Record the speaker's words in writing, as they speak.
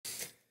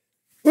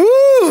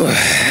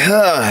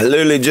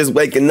Literally just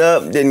waking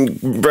up,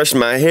 didn't brush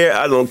my hair.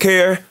 I don't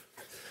care.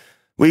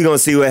 We gonna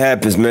see what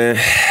happens, man.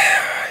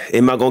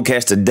 Am I gonna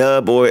catch the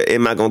dub or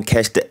am I gonna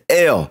catch the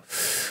L?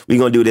 We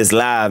gonna do this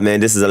live, man.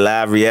 This is a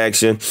live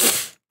reaction.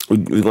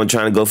 We're gonna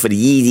try to go for the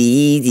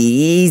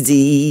easy.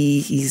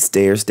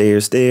 Stairs.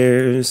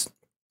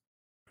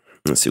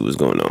 Let's see what's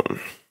going on. What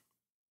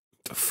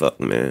the fuck,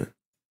 man?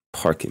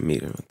 Parking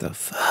meter. What the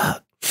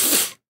fuck?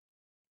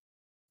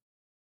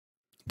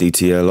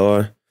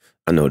 DTLR.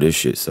 I know this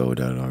shit sold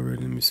out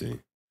already. Let me see.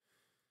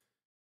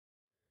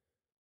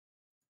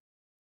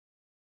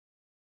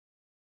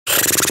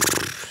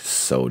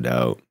 Sold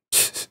out.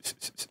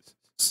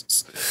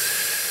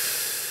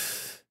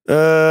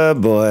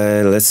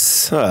 Boy, let's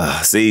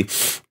see.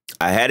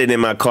 I had it in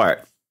my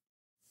cart,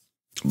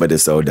 but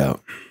it's sold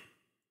out.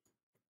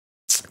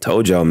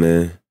 Told y'all,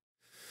 man.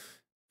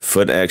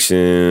 Foot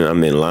action.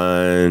 I'm in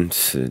line.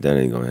 Shit, that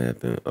ain't gonna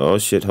happen. Oh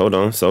shit, hold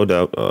on. Sold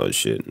out. Oh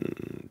shit.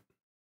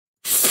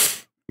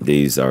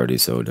 These already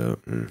sold out.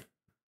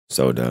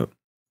 Sold out.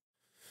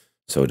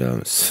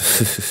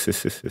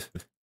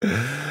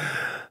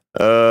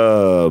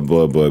 Oh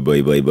boy.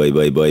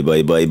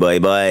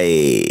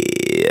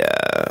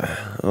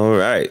 All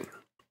right.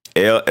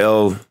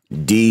 LL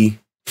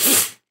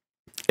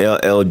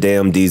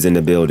damn D's in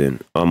the building.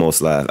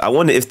 Almost live. I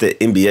wonder if the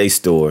NBA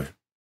store,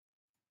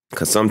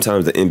 because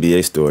sometimes the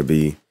NBA store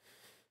be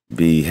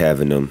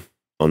having them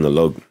on the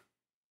low.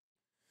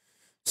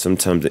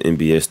 Sometimes the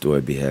NBA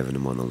store be having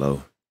them on the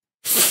low.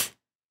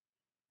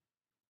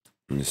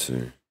 Let me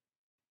see.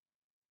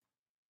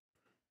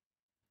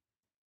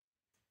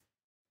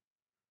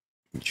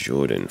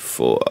 Jordan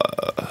 4.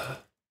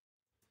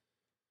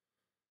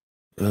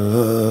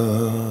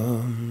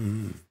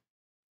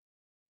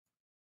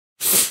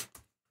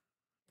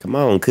 Come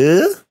on,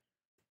 cuz.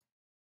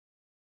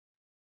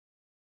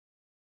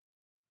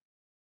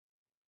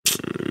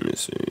 Let me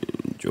see.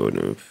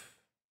 Jordan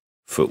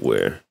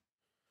footwear.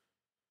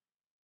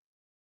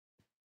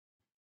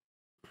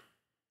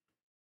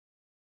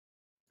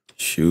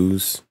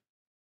 Shoes.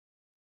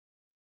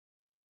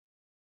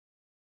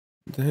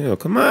 What the hell?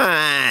 Come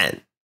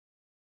on.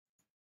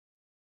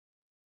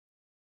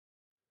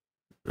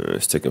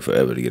 It's taking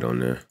forever to get on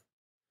there.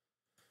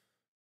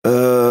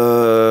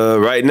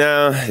 Right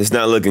now, it's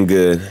not looking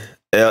good.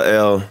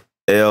 DTLR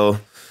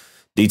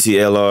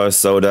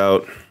sold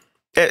out.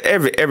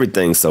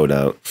 Everything sold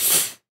out.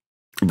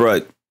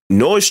 Bruh,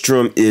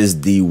 Nordstrom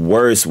is the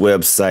worst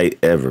website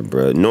ever,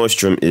 bruh.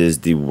 Nordstrom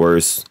is the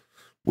worst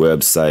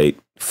website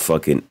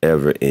fucking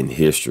ever in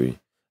history.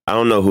 I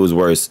don't know who's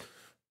worse,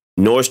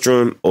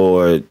 Nordstrom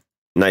or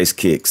Nice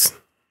Kicks.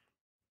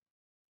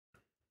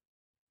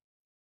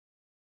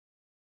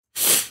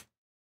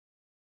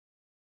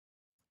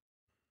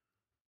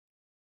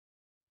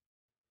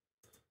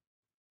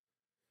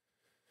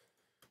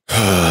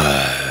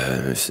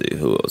 Let's see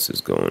who else is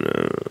going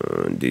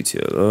on.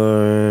 DTLR.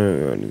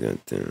 Already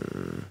got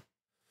them.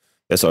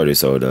 That's already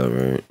sold out,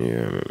 right? Yeah,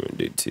 I remember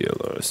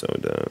DTLR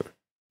sold out.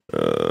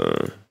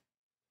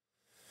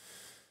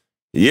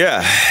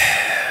 Yeah.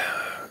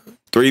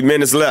 3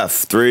 minutes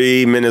left.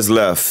 3 minutes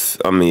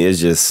left. I mean, it's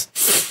just,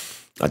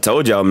 I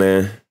told y'all,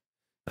 man.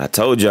 I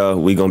told y'all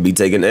we gonna be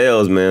taking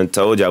L's, man.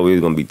 Told y'all we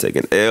was gonna be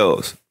taking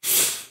L's.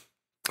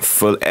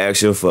 Full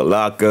action, Foot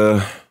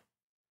Locker.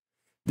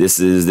 This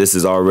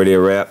is already a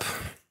wrap.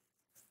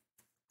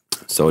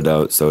 Sold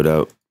out. That's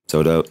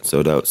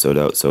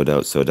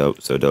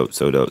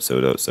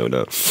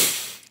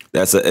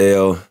a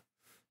L.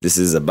 This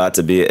is about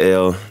to be an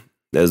L.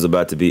 There's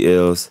about to be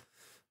L's.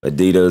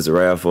 Adidas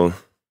raffle.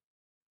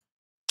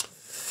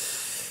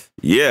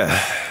 Yeah.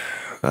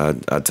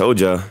 I told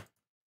y'all.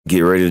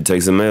 Get ready to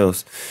take some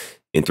L's.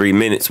 In 3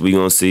 minutes, we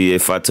gonna see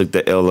if I took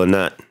the L or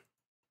not.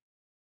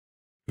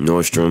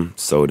 Nordstrom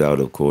sold out,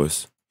 of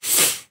course.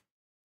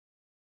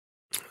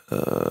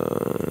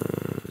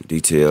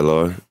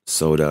 DTLR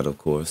sold out, of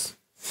course.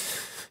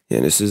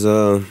 Yeah, this is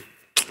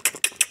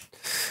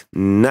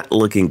not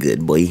looking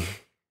good, boy.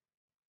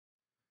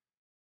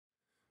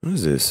 What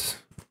is this?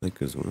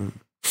 Lakers one.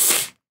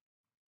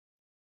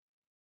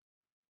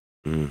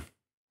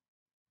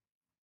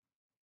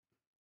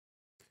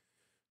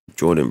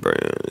 Jordan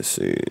brand. Let's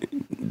see.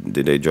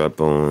 Did they drop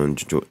on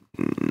Jordan?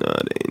 Nah,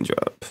 they didn't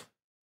drop.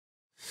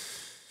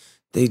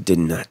 They did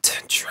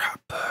not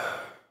drop.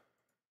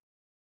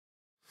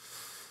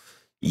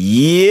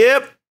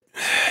 Yep.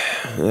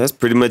 That's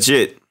pretty much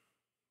it.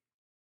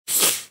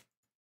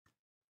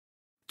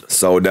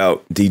 Sold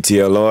out.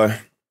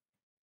 DTLR.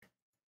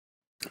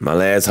 My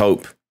last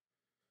hope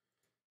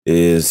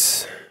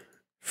is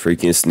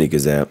freaking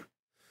Snkrs app.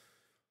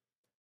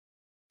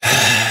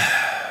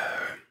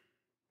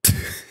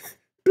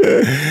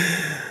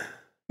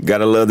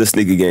 Gotta love the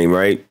sneaker game,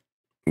 right?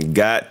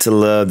 Got to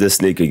love the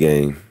sneaker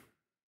game.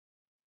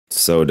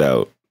 Sold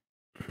out.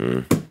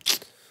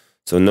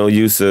 So no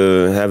use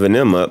having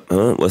them up,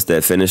 huh? What's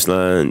that finish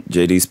line?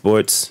 JD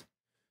Sports?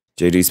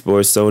 JD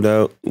Sports sold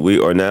out. We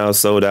are now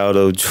sold out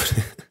of...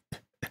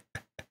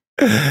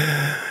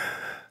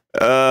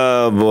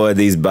 Oh, boy,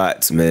 these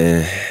bots,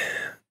 man.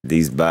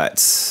 These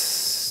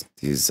bots,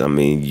 I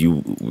mean,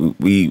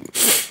 we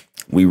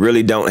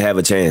really don't have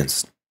a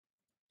chance.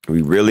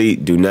 We really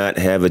do not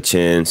have a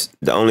chance.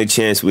 The only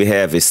chance we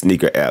have is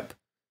Snkrs app.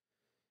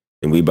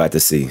 And we about to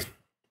see.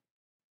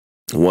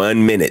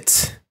 1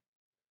 minute.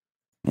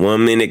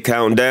 1 minute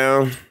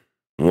countdown.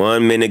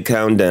 1 minute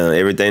countdown.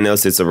 Everything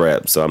else is a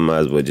wrap. So I might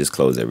as well just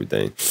close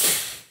everything.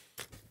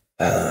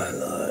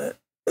 Lord.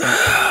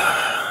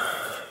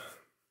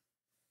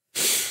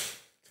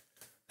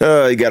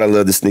 You gotta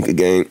love the sneaker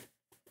game.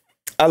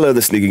 I love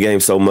the sneaker game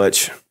so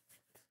much.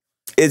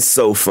 It's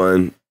so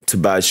fun to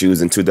buy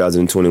shoes in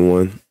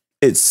 2021.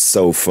 It's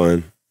so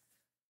fun.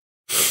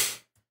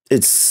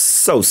 It's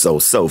so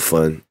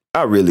fun.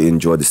 I really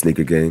enjoy the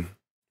sneaker game.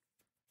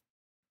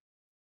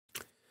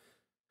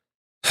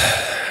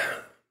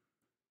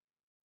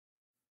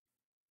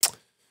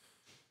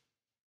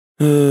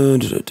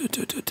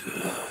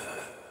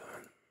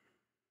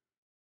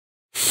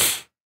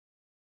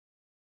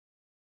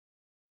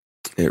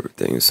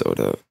 Everything is sold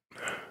out.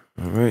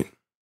 All right.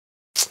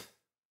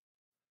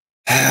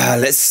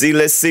 Let's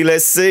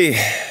see.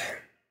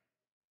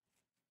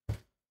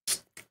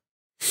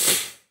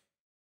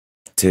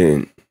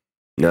 10,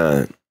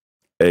 9,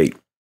 8,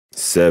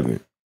 7,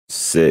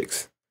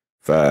 6,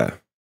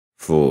 5,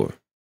 4,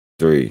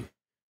 3,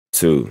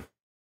 2,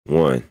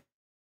 1.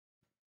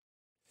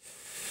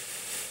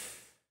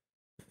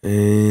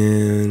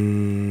 And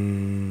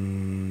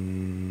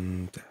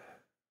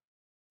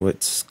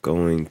what's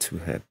going to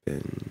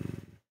happen?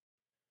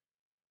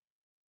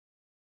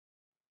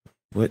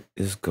 What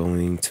is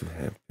going to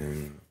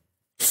happen?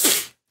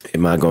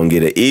 Am I going to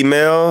get an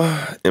email?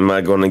 Am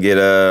I going to get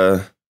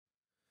a...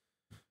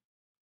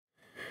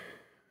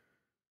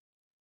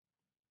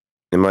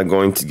 Am I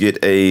going to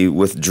get a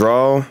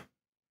withdrawal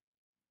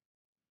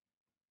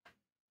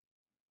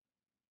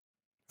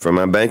from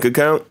my bank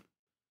account?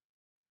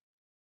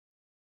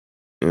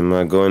 Am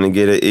I going to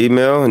get an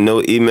email?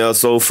 No email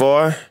so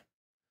far.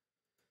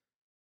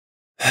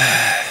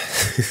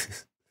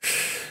 It's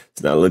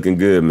not looking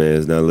good, man.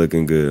 It's not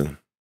looking good.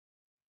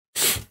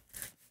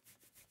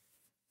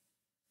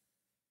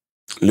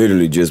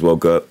 Literally just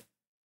woke up.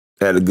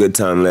 Had a good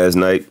time last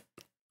night.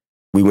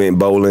 We went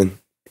bowling.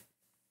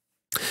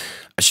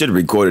 I should have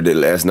recorded it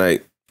last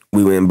night.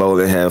 We went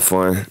bowling, had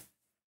fun.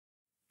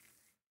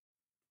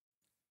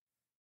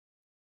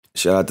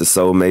 Shout out to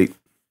Soulmate.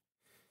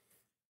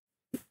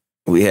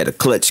 We had a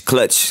clutch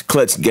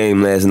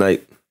game last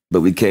night,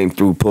 but we came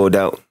through, pulled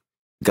out,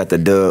 got the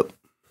dub.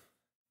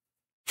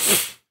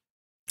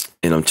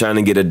 And I'm trying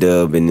to get a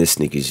dub in this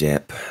sneakers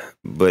app,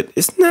 but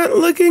it's not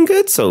looking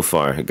good so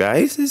far,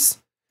 guys.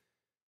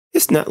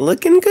 It's not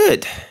looking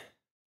good.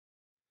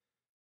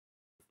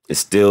 It's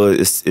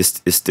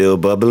still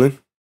bubbling.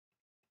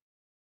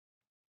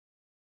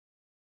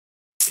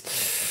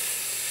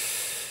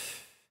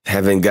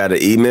 Haven't got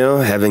an email,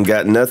 haven't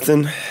got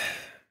nothing.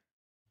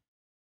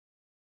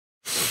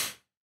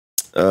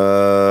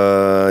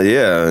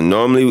 Yeah,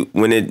 normally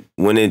when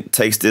it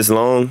takes this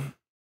long,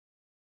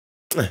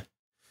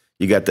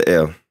 you got the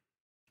L.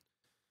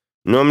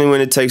 Normally when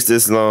it takes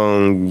this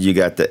long, you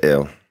got the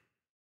L.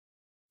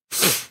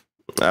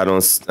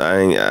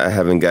 I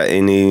haven't got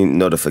any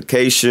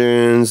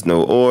notifications,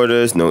 no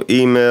orders, no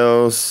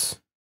emails.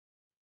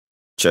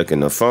 Checking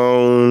the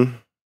phone.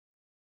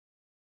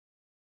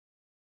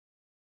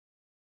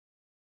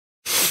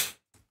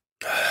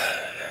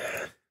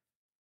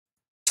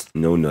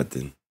 No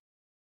nothing.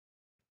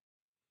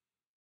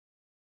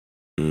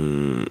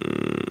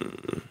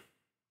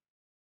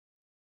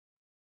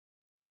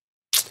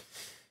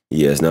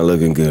 Yeah, it's not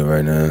looking good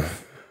right now.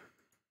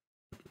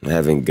 I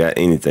haven't got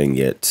anything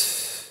yet.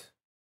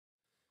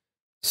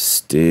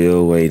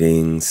 Still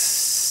waiting.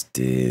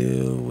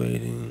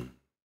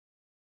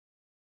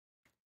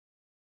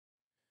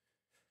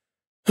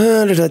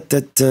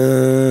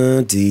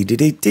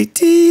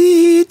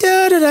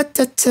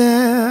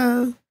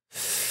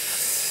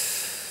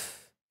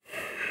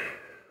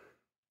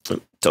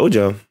 Told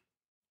y'all.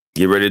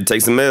 Get ready to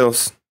take some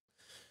L's.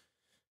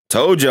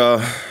 Told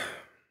y'all.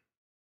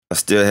 I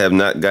still have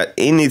not got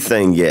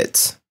anything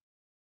yet.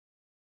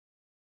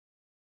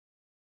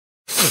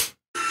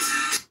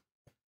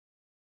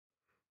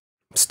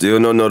 Still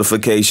no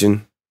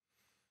notification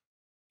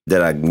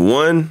that I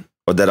won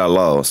or that I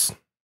lost.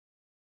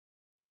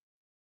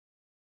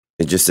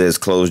 It just says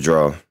closed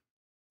draw.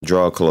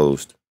 Draw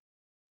closed.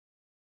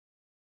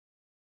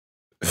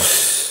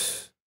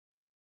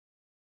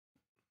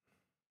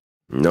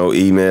 No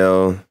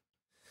email.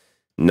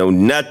 No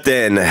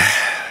nothing.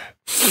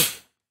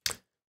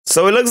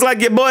 So it looks like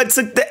your boy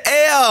took the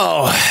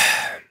L.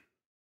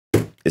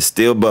 It's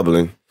still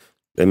bubbling.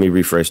 Let me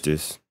refresh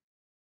this.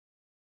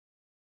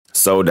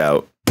 Sold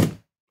out.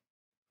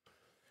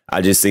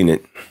 I just seen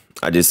it.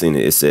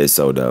 It says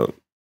sold out.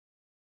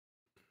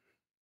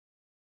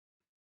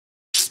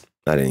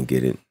 I didn't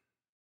get it.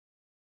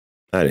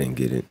 Let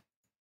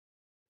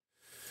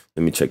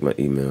me check my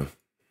email.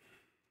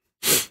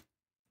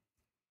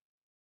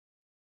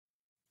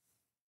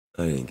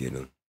 I didn't get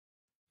them.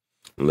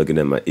 I'm looking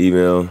at my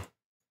email.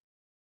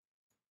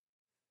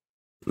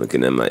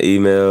 Looking at my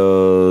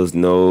emails.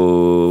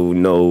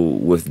 No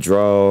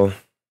withdrawal.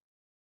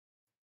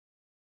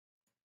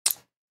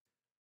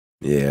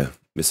 Yeah,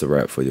 it's a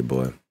wrap for your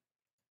boy.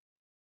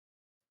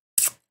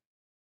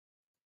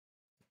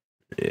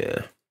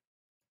 Yeah.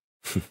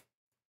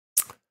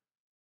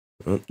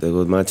 Well, there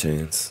goes my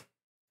chance.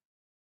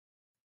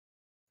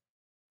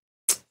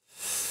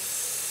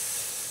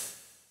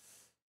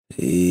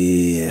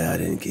 Yeah, I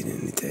didn't get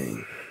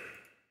anything.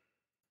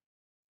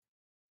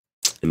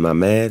 Am I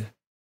mad?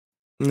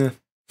 Nah.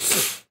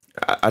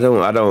 I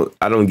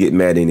don't get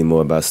mad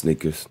anymore about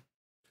Snkrs.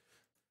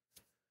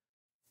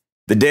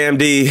 The damn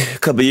D a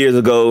couple years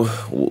ago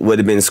would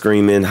have been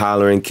screaming,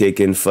 hollering,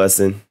 kicking,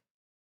 fussing.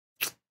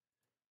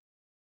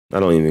 I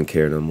don't even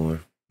care no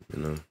more.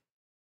 You know,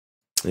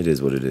 it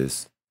is what it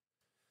is.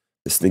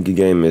 The sneaker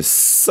game is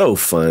so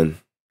fun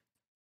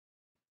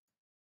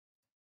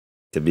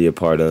to be a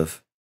part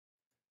of.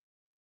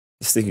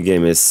 The sneaker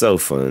game is so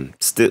fun.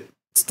 Still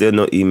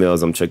no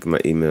emails. I'm checking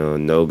my email.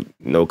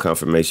 No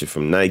confirmation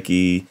from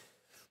Nike.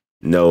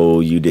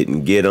 No, you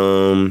didn't get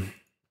them.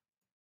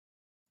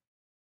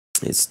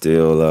 It's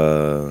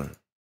still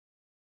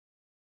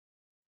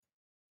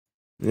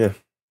yeah.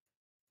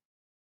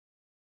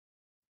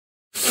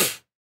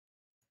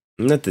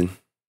 Nothing.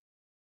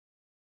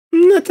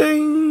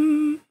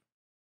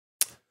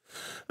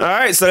 All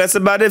right, so that's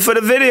about it for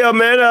the video,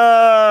 man.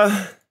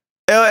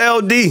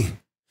 LLD. It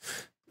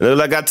looked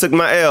like I took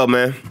my L,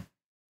 man.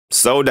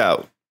 Sold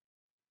out.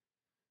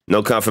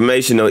 No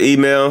confirmation, no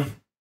email,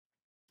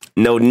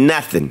 no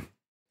nothing.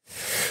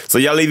 So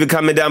y'all leave a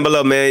comment down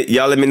below, man.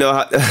 Y'all let me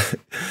know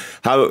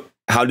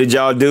how did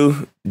y'all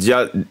do? Did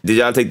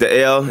y'all take the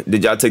L?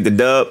 Did y'all take the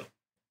dub?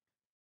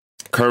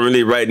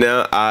 Currently, right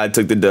now, I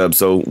took the dub.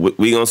 So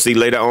we gonna see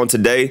later on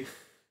today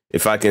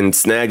if I can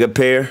snag a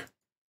pair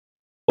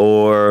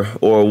or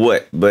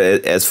what.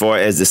 But as far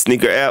as the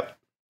sneaker app,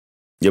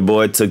 your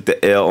boy took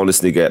the L on the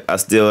sneaker app. I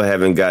still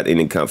haven't got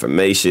any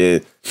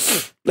confirmation.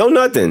 No,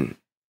 nothing.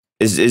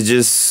 It's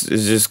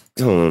just.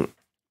 Hold on.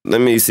 Let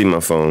me see my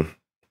phone.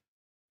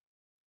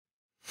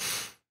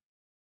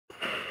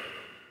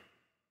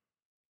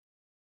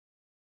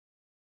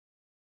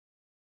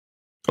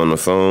 On the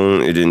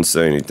phone, it didn't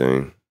say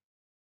anything.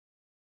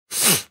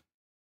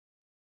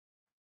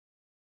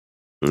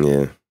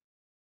 Yeah.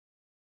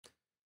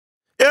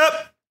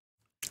 Yep.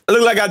 It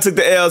looked like I took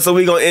the L, so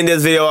we gonna end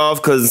this video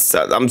off because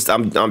I'm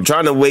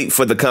trying to wait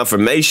for the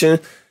confirmation,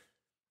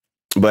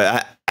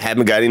 but I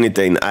haven't got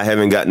anything. I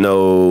haven't got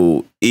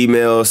no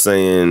email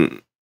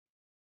saying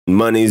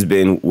money's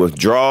been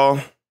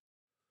withdrawn.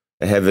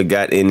 I haven't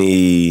got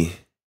any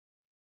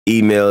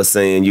email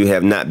saying you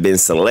have not been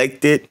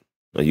selected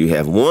or you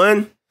have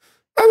won.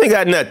 I haven't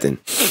got nothing.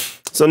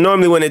 So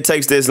normally when it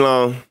takes this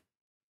long,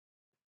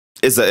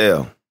 it's a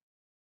L.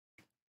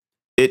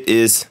 It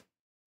is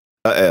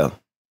a L.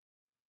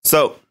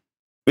 So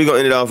we're going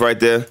to end it off right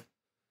there.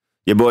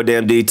 Your boy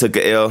Damn D took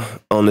a L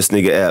on the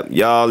sneaker app.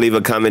 Y'all leave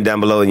a comment down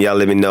below and y'all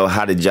let me know,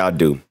 how did y'all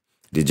do?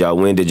 Did y'all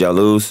win? Did y'all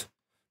lose?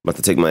 I'm about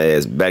to take my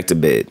ass back to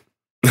bed.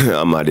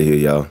 I'm out of here,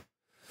 y'all.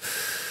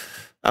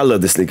 I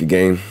love the sneaker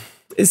game.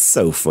 It's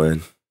so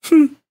fun.